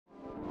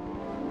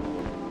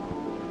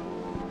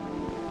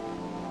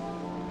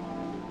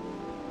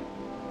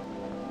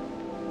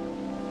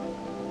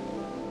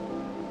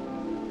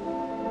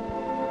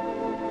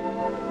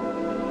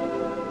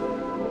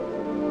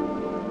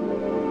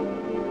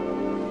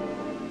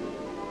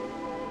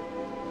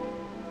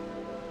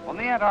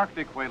When the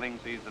Antarctic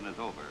whaling season is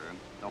over,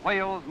 the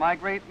whales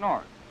migrate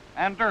north,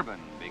 and Durban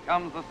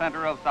becomes the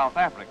center of South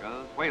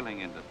Africa's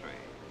whaling industry.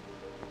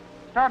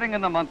 Starting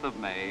in the month of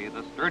May,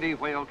 the sturdy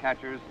whale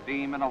catchers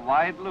steam in a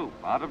wide loop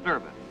out of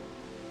Durban,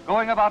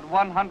 going about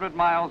 100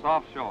 miles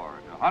offshore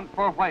to hunt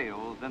for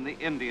whales in the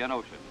Indian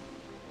Ocean.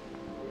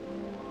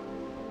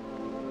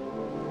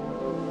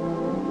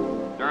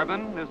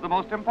 Durban is the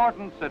most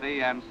important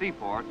city and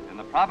seaport in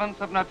the province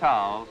of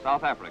Natal,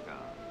 South Africa.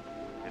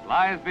 It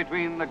lies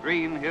between the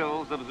green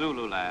hills of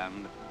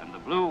Zululand and the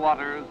blue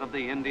waters of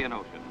the Indian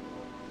Ocean.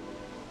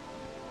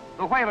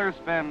 The whalers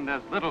spend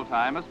as little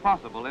time as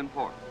possible in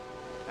port,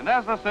 and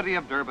as the city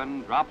of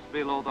Durban drops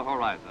below the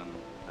horizon,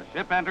 the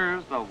ship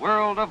enters the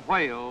world of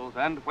whales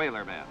and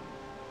whalermen.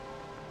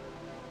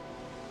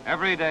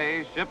 Every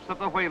day, ships of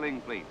the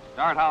whaling fleet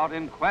start out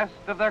in quest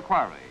of their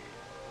quarry,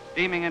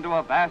 steaming into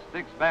a vast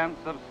expanse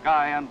of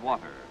sky and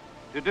water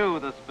to do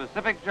the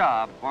specific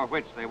job for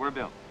which they were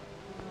built.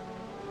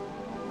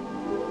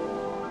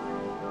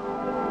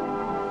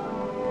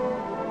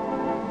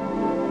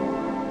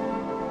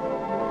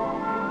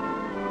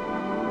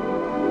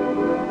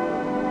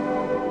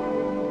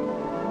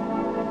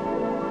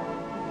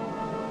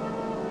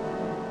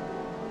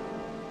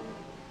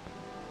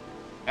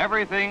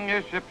 Everything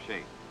is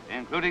shipshape,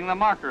 including the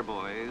marker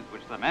buoys,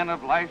 which the men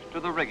have lashed to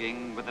the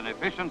rigging with an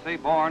efficiency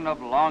born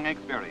of long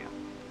experience.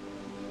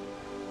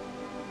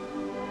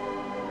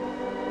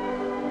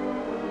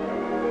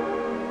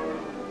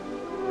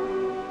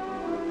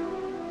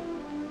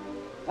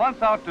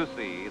 Once out to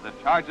sea, the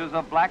charges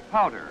of black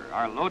powder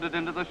are loaded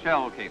into the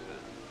shell cases.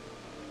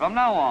 From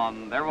now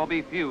on, there will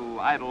be few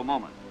idle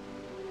moments.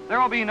 There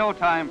will be no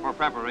time for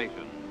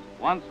preparations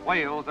once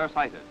whales are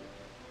sighted,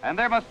 and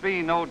there must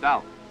be no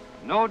doubt,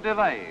 no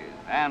delays,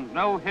 and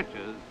no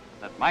hitches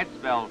that might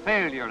spell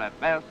failure at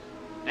best,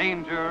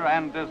 danger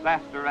and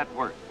disaster at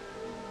worst.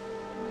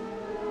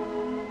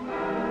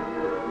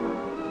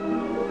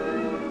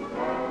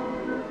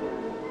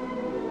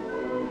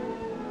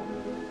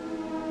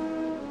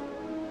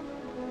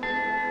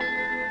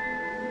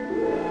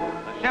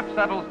 The ship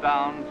settles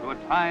down to a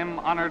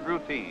time-honored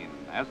routine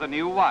as a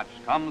new watch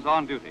comes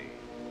on duty.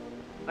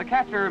 The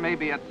catcher may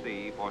be at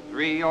sea for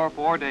 3 or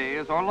 4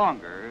 days or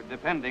longer,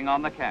 depending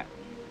on the catch.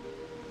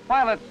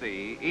 While at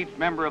sea, each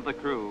member of the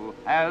crew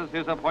has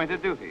his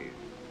appointed duties.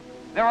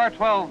 There are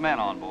 12 men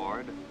on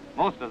board.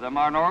 Most of them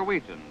are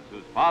Norwegians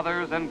whose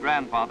fathers and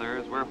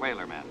grandfathers were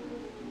whalermen.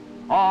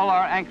 All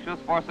are anxious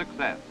for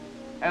success,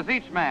 as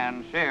each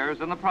man shares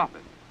in the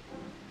profit.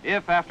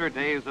 If after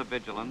days of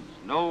vigilance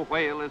no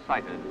whale is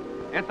sighted,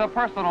 it's a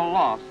personal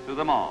loss to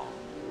them all.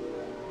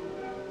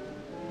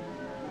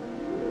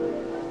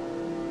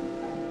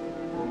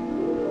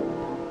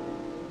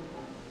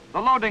 The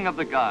loading of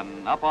the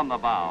gun up on the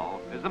bow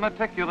is a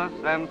meticulous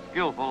and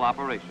skillful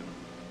operation.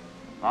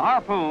 The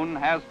harpoon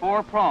has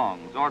 4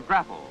 prongs or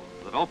grapples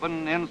that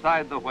open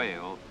inside the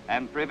whale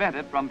and prevent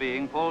it from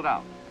being pulled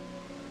out.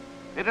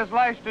 It is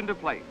lashed into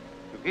place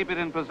to keep it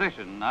in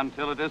position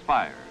until it is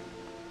fired.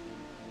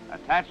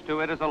 Attached to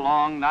it is a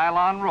long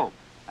nylon rope,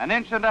 1.5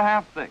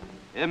 inches thick,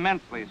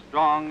 immensely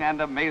strong and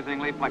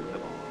amazingly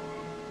flexible.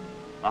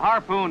 The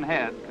harpoon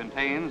head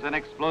contains an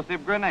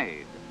explosive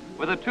grenade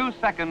with a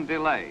 2-second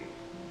delay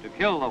to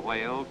kill the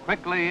whale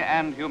quickly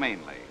and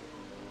humanely.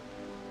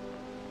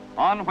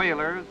 On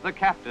whalers, the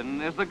captain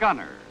is the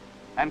gunner,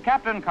 and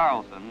Captain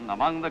Carlson,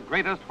 among the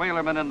greatest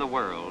whalermen in the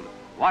world,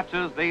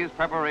 watches these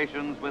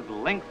preparations with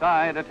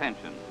lynx-eyed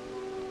attention.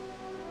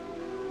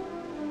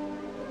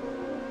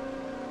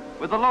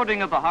 With the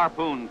loading of the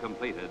harpoon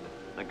completed,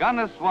 the gun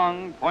is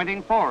swung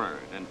pointing forward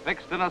and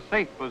fixed in a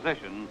safe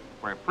position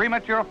where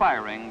premature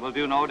firing will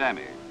do no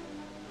damage.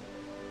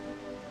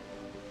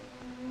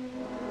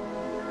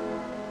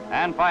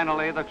 And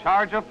finally, the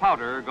charge of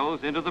powder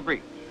goes into the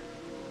breech.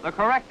 The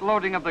correct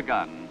loading of the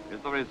gun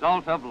is the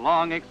result of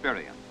long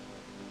experience.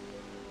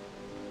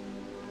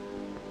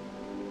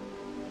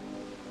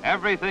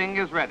 Everything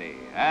is ready,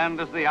 and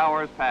as the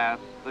hours pass,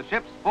 the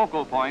ship's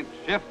focal point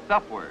shifts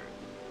upward.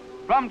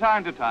 From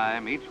time to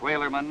time, each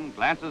whalerman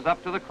glances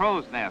up to the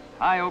crow's nest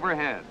high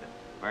overhead,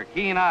 where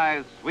keen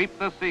eyes sweep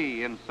the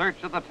sea in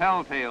search of the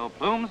telltale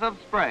plumes of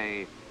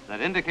spray that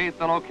indicate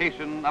the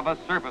location of a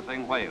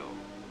surfacing whale.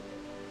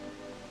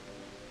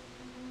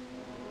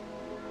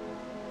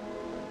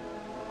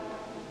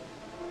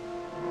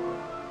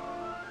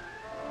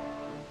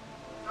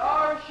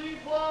 She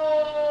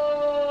blows!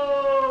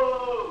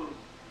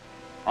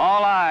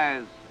 All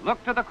eyes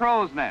look to the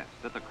crow's nest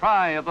at the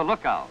cry of the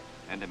lookout,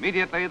 and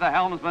immediately the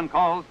helmsman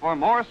calls for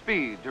more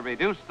speed to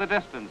reduce the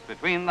distance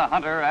between the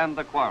hunter and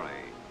the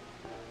quarry.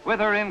 With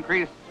her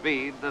increased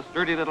speed, the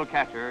sturdy little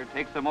catcher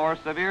takes a more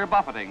severe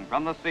buffeting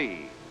from the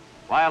sea,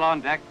 while on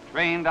deck,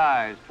 trained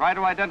eyes try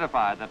to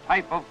identify the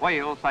type of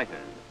whale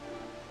sighted.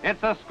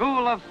 It's a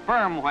school of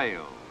sperm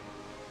whales.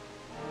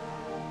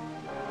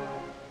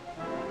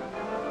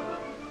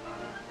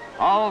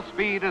 All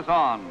speed is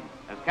on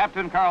as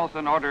Captain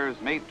Carlson orders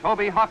mate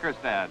Toby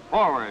Hockerstad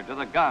forward to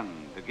the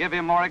gun to give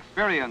him more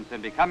experience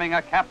in becoming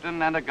a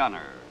captain and a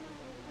gunner.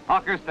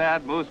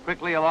 Hockerstad moves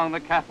quickly along the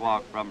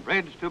catwalk from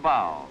bridge to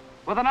bow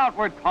with an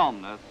outward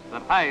calmness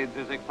that hides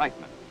his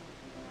excitement.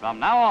 From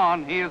now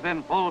on, he is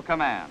in full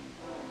command.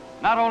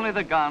 Not only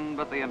the gun,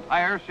 but the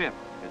entire ship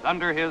is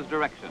under his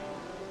direction.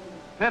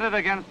 Pitted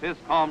against his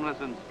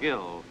calmness and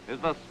skill is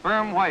the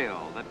sperm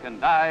whale that can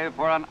dive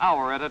for an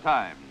hour at a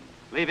time,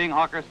 leaving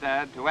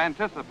Hockerstad to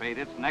anticipate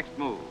its next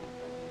move.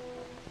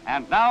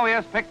 And now he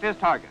has picked his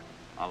target,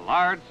 a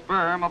large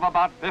sperm of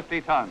about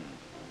 50 tons.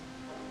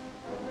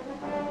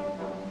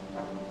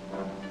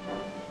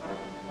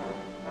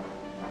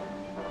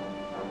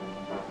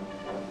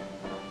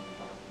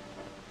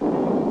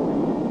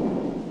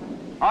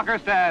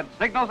 Hockerstad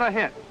signals a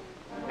hit.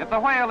 If the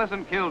whale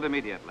isn't killed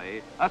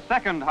immediately, a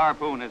second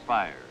harpoon is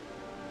fired.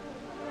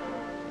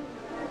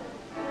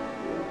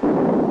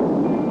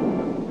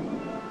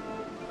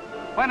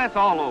 When it's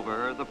all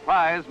over, the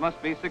prize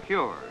must be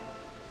secured.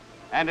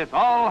 And it's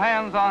all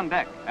hands on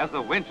deck as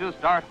the winches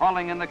start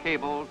hauling in the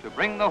cable to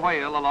bring the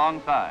whale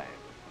alongside.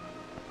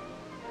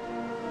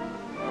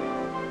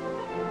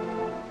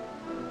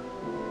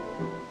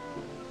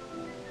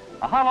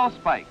 A hollow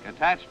spike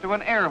attached to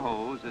an air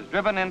hose is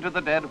driven into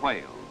the dead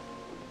whale.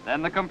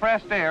 Then the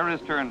compressed air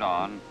is turned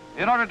on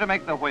in order to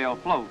make the whale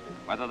float,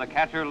 whether the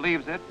catcher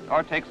leaves it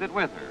or takes it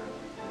with her.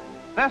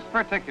 This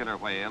particular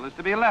whale is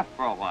to be left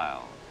for a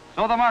while,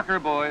 so the marker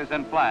buoys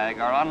and flag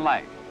are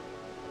unlashed.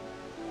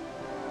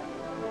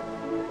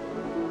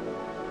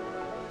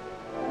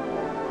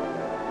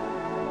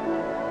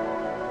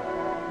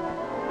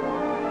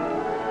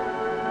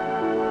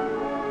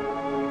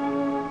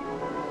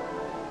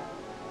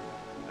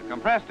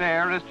 Compressed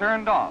air is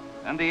turned off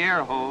and the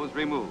air hose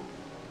removed.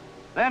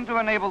 Then, to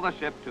enable the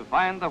ship to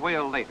find the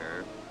whale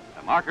later,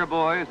 the marker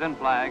buoys and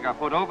flag are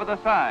put over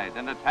the side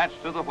and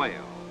attached to the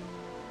whale.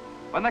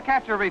 When the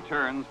catcher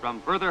returns from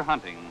further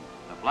hunting,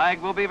 the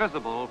flag will be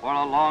visible for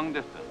a long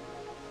distance.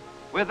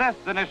 With this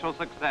initial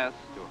success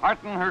to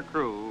hearten her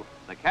crew,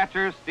 the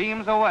catcher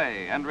steams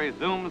away and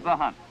resumes the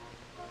hunt.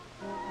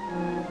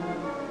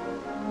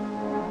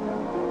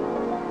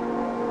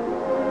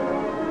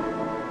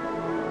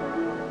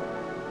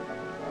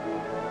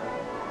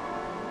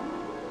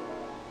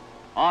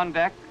 On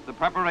deck, the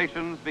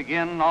preparations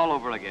begin all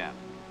over again.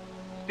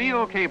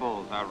 Steel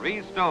cables are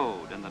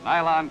re-stowed and the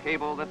nylon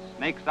cable that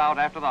snakes out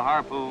after the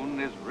harpoon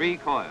is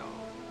recoiled.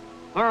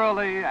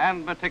 Thoroughly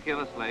and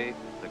meticulously,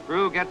 the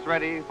crew gets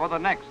ready for the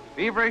next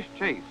feverish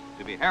chase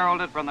to be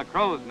heralded from the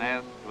crow's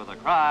nest with a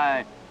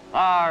cry,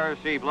 "There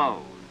she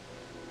blows."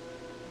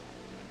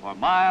 For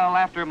mile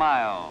after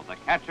mile, the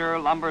catcher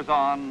lumbers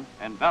on,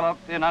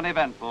 enveloped in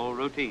uneventful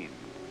routine.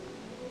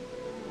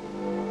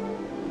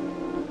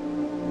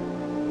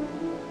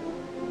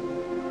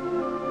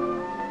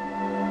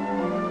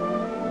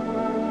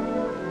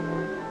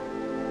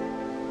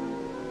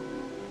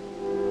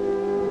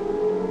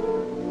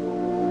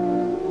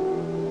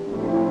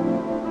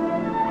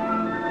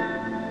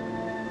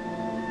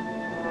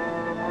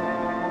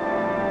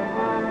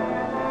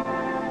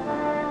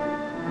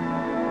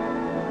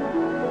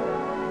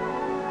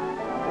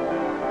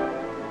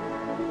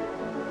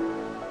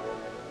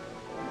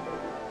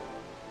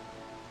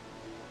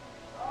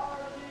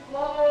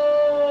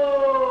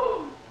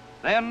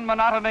 Then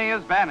monotony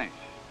is banished,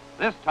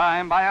 this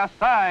time by a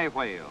sei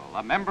whale,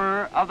 a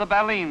member of the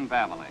baleen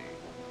family.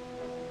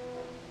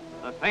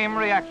 The same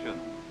reaction,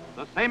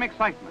 the same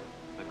excitement,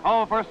 the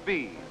call for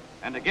speed,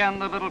 and again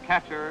the little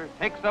catcher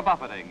takes a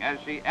buffeting as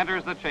she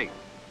enters the chase.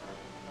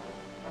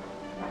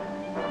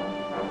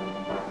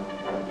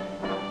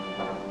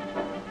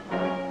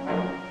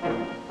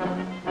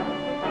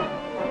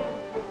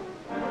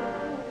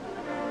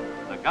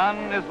 The gun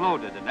is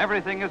loaded and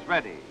everything is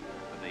ready,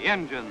 with the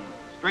engines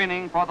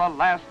straining for the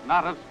last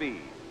knot of speed.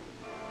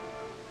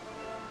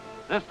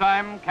 This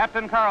time,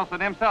 Captain Carlson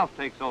himself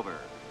takes over.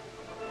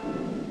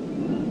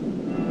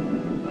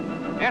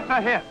 It's a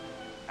hit,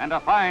 and a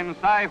fine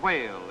sei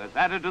whale is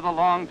added to the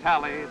long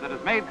tally that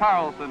has made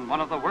Carlson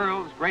one of the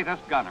world's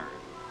greatest gunners.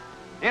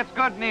 It's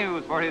good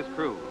news for his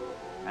crew,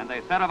 and they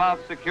set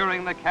about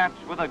securing the catch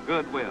with a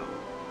good will.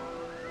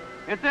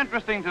 It's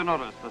interesting to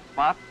notice the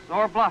spots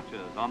or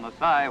blotches on the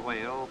sei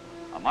whale,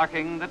 a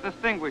marking that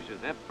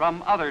distinguishes it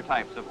from other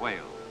types of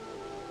whales.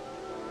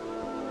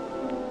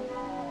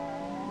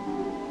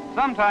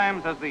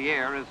 Sometimes, as the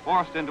air is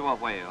forced into a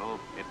whale,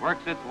 it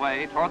works its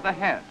way toward the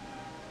head.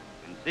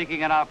 In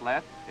seeking an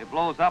outlet, it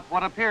blows up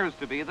what appears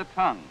to be the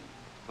tongue,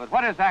 but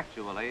what is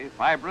actually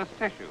fibrous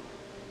tissue,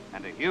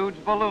 and a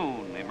huge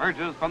balloon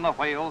emerges from the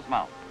whale's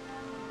mouth.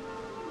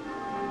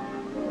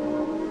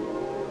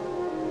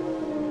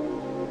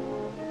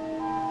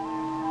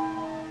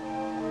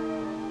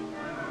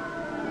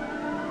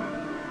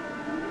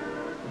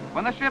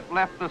 When the ship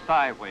left the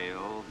sei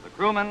whale, the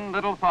crewmen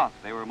little thought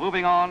they were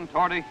moving on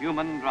toward a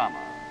human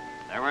drama.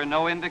 There were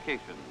no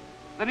indications.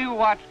 The new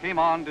watch came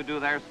on to do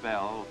their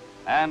spell,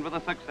 and with the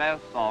success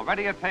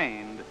already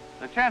attained,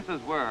 the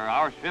chances were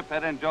our ship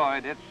had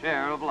enjoyed its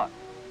share of luck.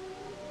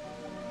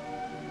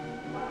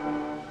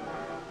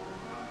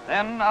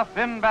 Then a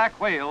finback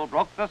whale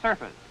broke the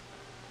surface.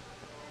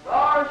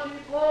 There she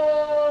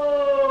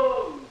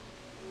blows!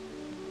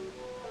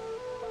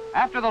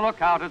 After the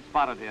lookout had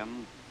spotted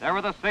him, there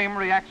were the same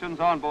reactions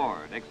on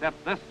board,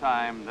 except this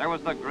time there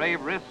was the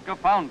grave risk of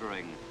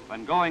foundering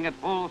when going at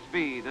full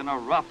speed in a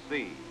rough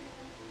sea.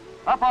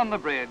 Up on the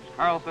bridge,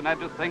 Carlson had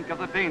to think of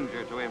the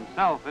danger to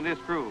himself and his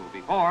crew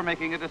before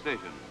making a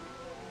decision.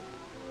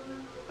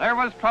 There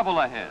was trouble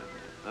ahead.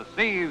 The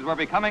seas were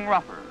becoming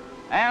rougher,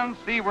 and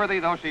seaworthy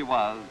though she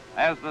was,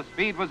 as the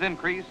speed was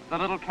increased, the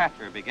little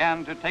catcher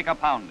began to take a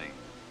pounding.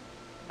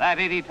 That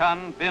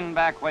 80-ton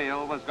fin-back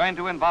whale was going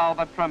to involve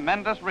a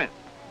tremendous risk.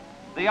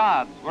 The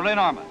odds were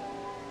enormous.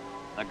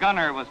 The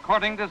gunner was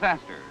courting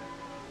disaster.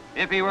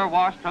 If he were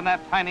washed from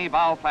that tiny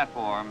bow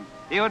platform,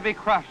 he would be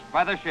crushed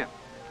by the ship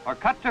or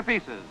cut to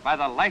pieces by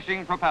the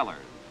lashing propellers.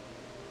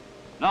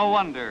 No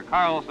wonder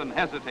Carlson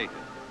hesitated.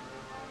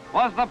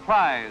 Was the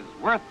prize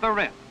worth the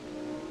risk?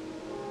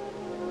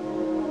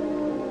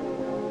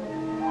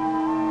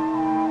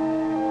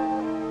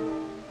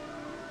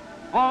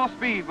 Full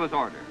speed was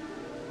ordered.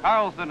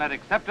 Carlson had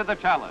accepted the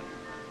challenge.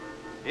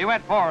 He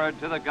went forward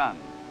to the gun,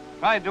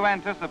 tried to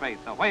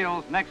anticipate the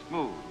whale's next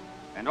move,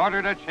 and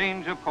ordered a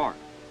change of course.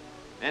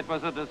 It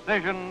was a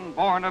decision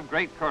born of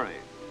great courage.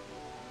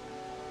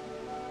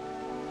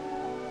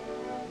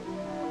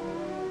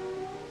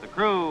 The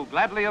crew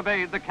gladly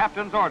obeyed the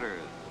captain's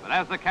orders, but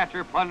as the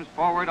catcher plunged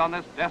forward on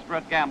this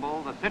desperate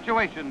gamble, the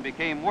situation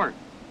became worse.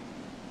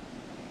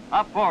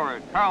 Up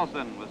forward,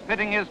 Carlson was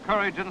pitting his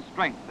courage and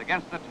strength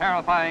against the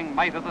terrifying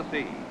might of the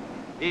sea.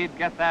 He'd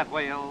get that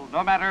whale,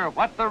 no matter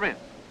what the risk.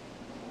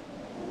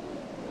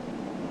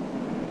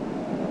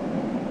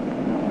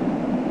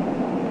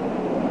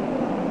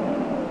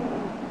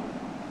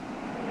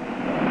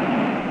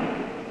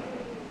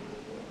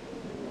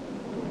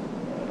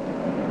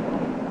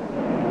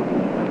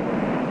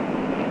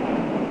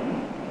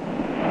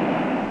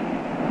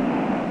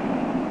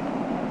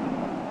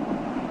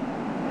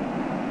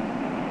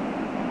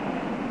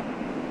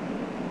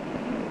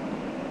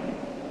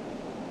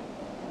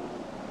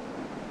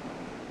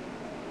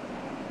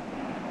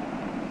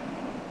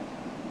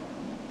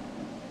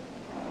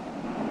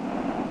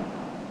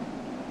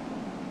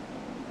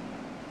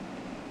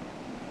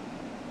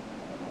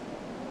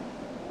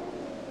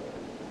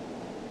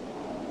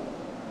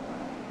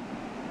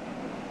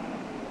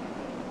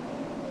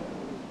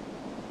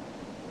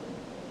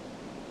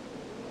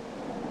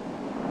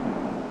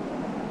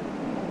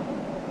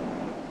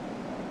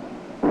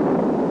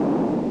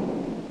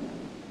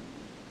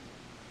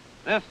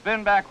 This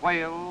fin-back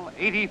whale,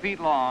 80 feet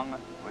long,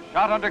 was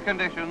shot under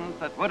conditions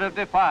that would have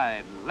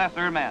defied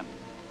lesser men.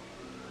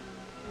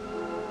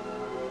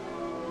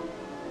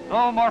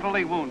 Though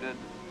mortally wounded,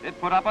 it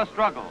put up a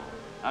struggle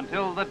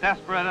until the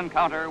desperate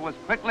encounter was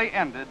quickly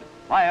ended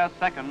by a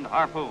second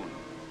harpoon.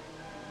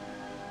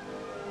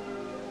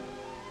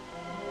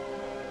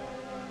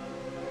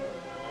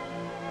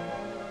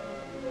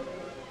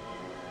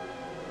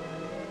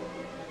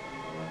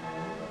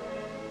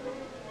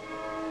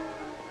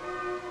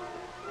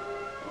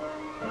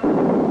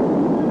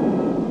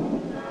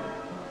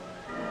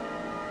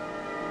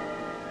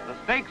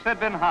 The stakes had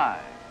been high,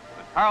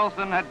 but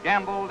Carlson had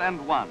gambled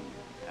and won,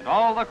 and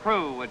all the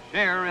crew would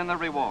share in the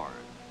reward.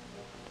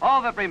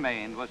 All that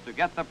remained was to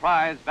get the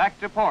prize back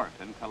to port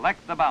and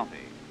collect the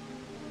bounty.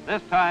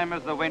 This time,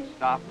 as the winch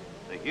stopped,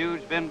 the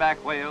huge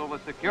fin-back whale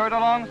was secured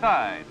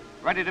alongside,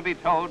 ready to be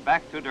towed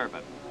back to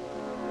Durban.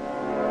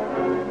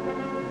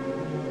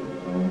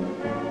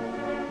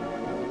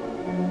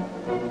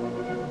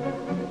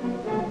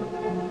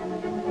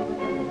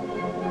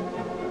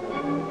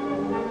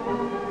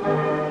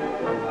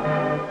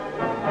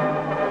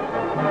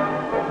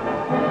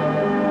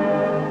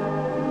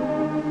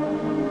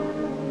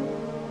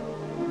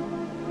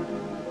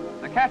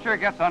 The catcher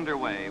gets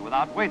underway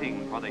without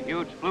waiting for the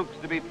huge flukes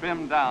to be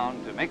trimmed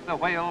down to make the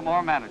whale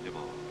more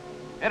manageable.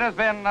 It has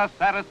been a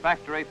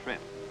satisfactory trip,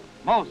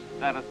 most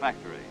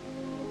satisfactory.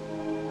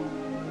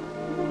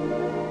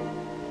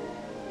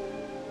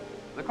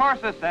 The course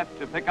is set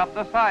to pick up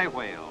the Psy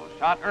whale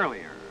shot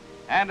earlier,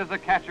 and as the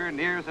catcher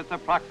nears its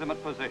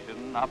approximate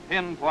position, a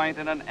pinpoint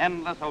in an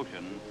endless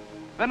ocean,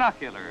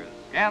 binoculars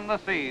scan the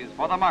seas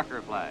for the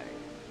marker flag.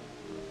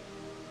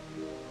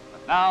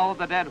 But now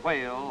the dead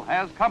whale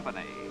has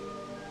company.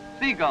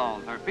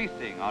 Seagulls are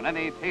feasting on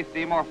any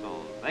tasty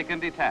morsels they can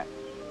detach.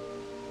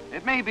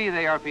 It may be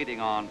they are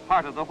feeding on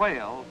part of the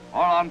whale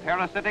or on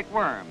parasitic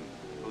worms,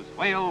 whose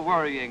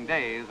whale-worrying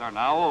days are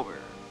now over.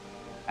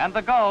 And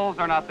the gulls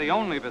are not the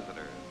only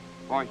visitors,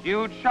 for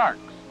huge sharks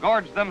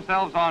gorge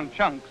themselves on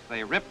chunks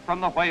they rip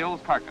from the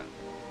whale's carcass.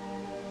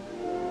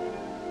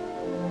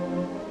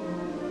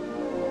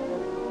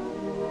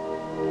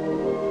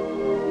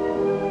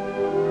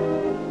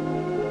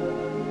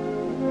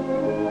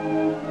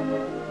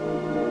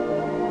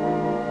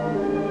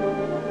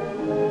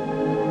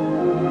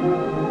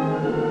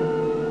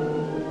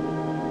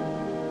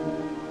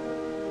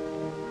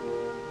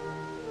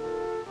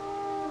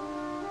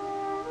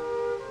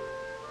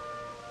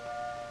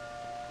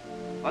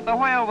 But the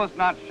whale was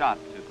not shot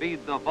to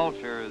feed the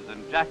vultures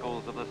and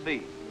jackals of the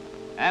sea,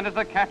 And as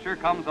the catcher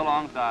comes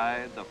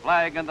alongside, the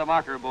flag and the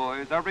marker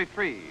buoys are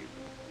retrieved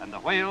and the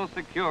whale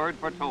secured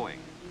for towing.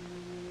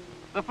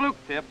 The fluke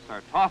tips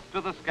are tossed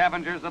to the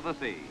scavengers of the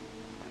sea.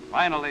 And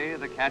finally,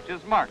 the catch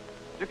is marked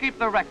to keep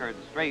the record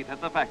straight at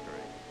the factory.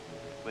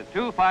 With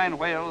 2 fine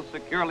whales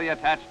securely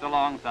attached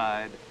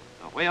alongside,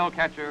 the whale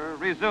catcher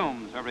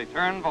resumes her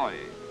return voyage.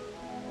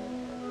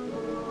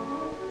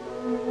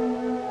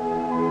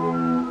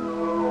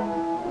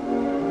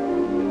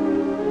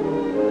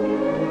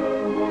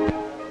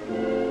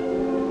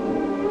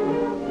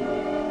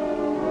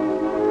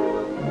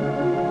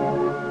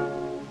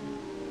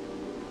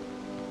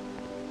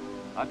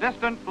 A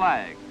distant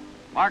flag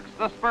marks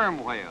the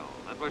sperm whale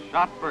that was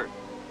shot first.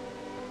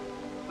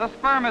 The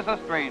sperm is a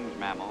strange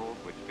mammal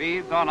which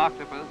feeds on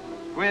octopus,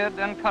 squid,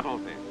 and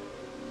cuttlefish.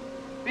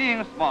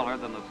 Being smaller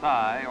than the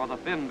sei or the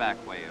finback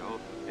whale,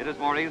 it is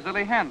more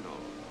easily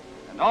handled.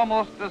 And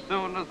almost as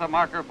soon as the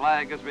marker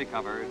flag is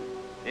recovered,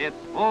 it's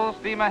full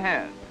steam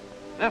ahead,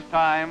 this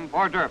time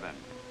for Durban.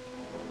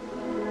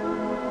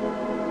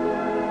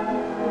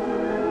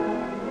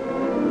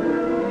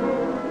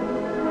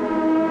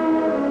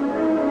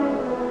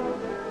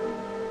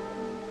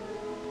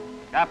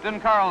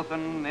 Captain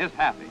Carlson is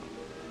happy.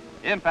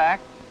 In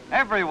fact,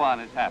 everyone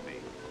is happy.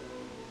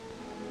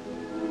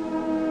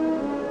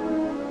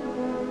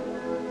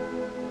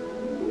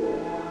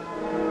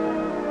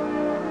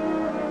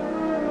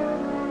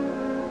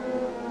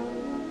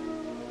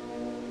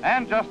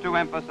 And just to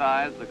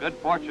emphasize the good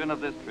fortune of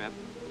this trip,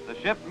 the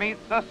ship meets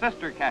a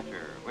sister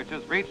catcher, which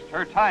has reached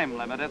her time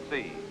limit at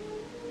sea.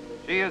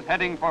 She is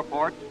heading for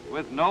port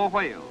with no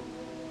whales.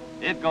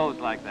 It goes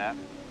like that.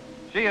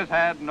 She has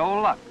had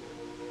no luck,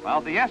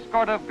 while the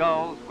escort of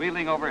gulls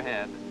wheeling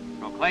overhead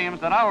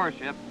proclaims that our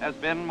ship has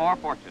been more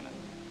fortunate.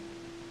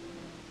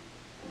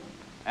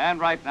 And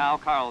right now,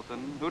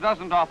 Carlson, who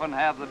doesn't often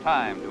have the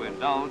time to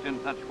indulge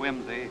in such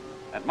whimsy,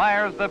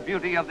 admires the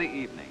beauty of the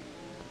evening.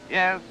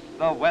 Yes,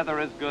 the weather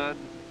is good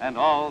and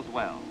all's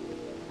well.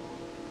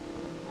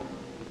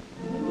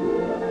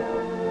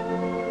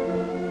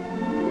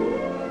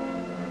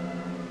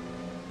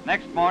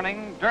 Next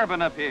morning,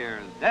 Durban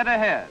appears dead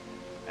ahead,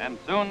 and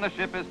soon the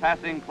ship is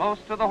passing close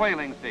to the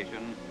whaling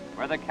station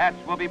where the catch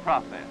will be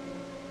processed.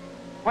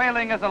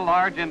 Whaling is a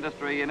large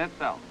industry in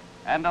itself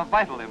and of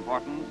vital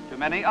importance to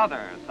many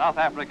other South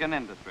African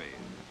industries.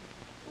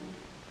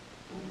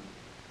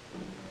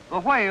 The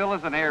whale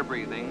is an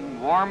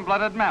air-breathing,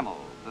 warm-blooded mammal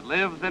that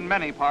lives in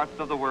many parts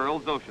of the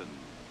world's oceans.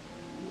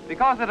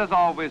 Because it has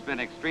always been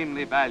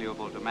extremely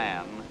valuable to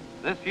man,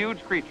 this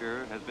huge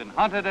creature has been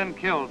hunted and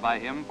killed by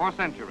him for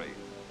centuries.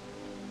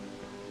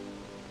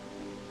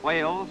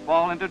 Whales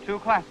fall into 2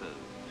 classes,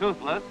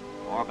 toothless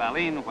or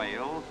baleen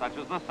whales such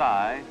as the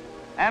sei,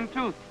 and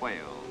toothed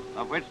whales,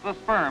 of which the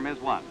sperm is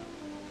one.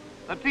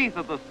 The teeth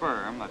of the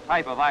sperm, a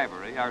type of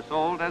ivory, are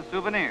sold as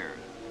souvenirs.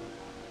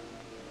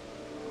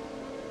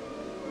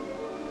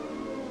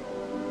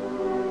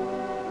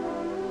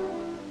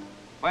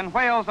 When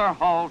whales are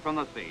hauled from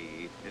the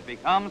sea, it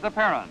becomes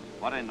apparent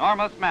what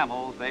enormous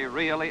mammals they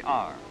really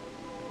are.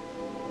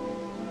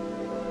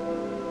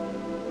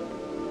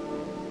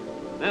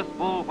 This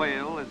bull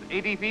whale is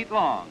 80 feet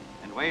long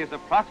and weighs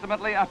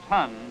approximately a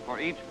ton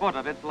for each foot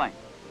of its length,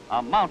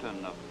 a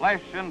mountain of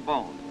flesh and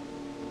bone.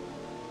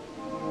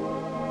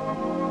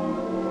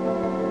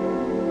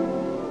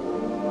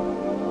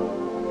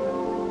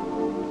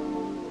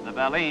 The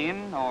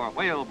baleen, or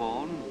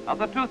whalebone, of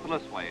the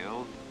toothless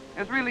whales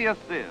is really a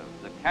sieve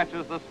that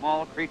catches the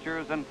small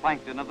creatures and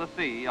plankton of the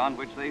sea on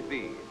which they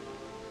feed.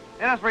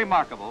 It is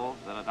remarkable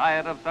that a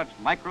diet of such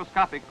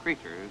microscopic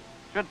creatures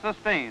should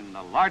sustain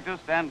the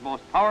largest and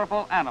most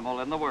powerful animal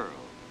in the world.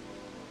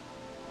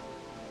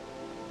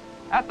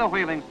 At the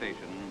whaling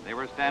station, they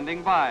were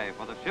standing by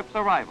for the ship's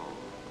arrival,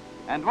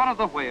 and one of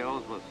the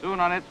whales was soon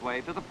on its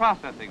way to the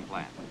processing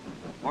plant,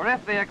 for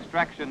if the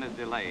extraction is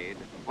delayed,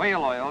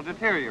 whale oil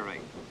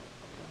deteriorates.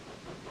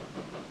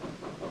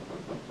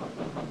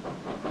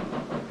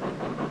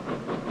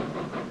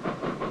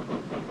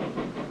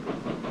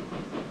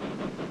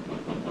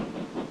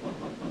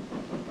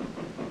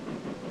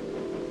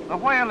 The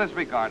whale is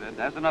regarded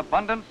as an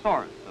abundant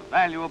source of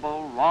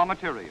valuable raw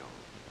material.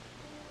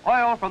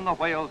 Oil from the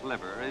whale's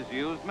liver is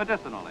used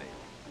medicinally.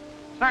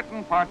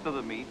 Certain parts of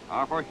the meat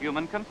are for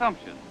human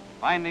consumption,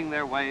 finding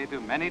their way to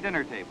many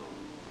dinner tables.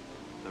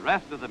 The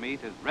rest of the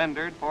meat is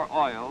rendered for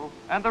oil,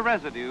 and the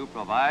residue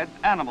provides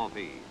animal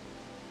feed.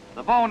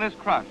 The bone is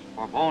crushed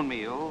for bone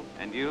meal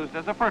and used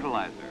as a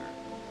fertilizer,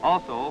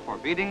 also for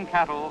feeding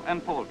cattle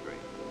and poultry.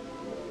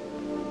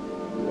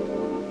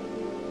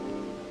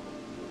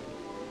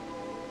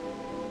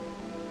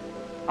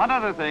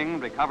 Another thing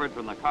recovered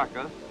from the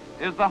carcass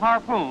is the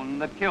harpoon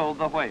that killed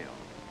the whale.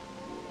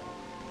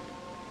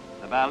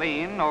 The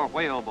baleen, or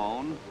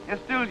whalebone, is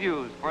still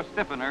used for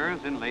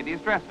stiffeners in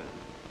ladies' dresses,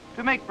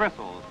 to make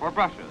bristles for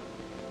brushes,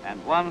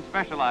 and one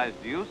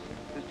specialized use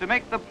is to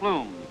make the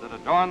plumes that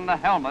adorn the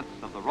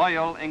helmets of the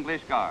Royal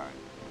English Guard.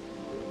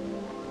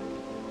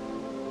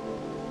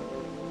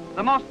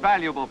 The most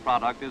valuable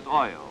product is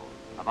oil,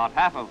 about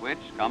half of which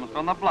comes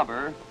from the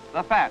blubber,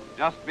 the fat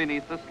just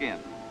beneath the skin.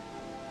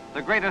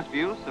 The greatest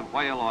use of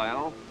whale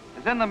oil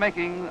is in the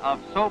making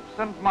of soaps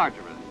and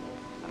margarine,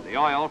 and the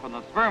oil from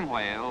the sperm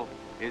whale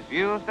is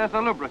used as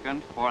a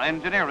lubricant for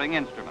engineering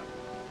instruments.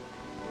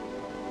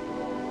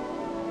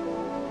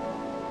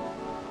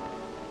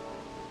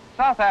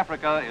 South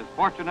Africa is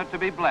fortunate to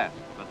be blessed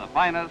with the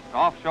finest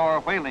offshore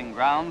whaling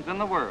grounds in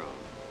the world,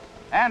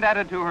 and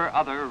added to her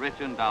other rich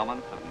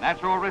endowments of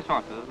natural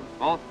resources,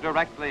 both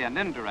directly and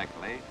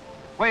indirectly,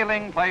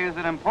 whaling plays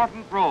an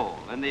important role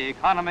in the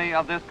economy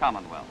of this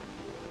Commonwealth.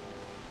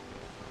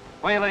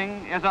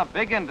 Whaling is a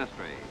big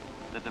industry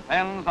that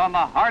depends on the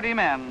hardy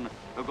men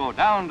who go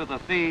down to the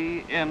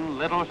sea in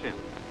little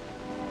ships.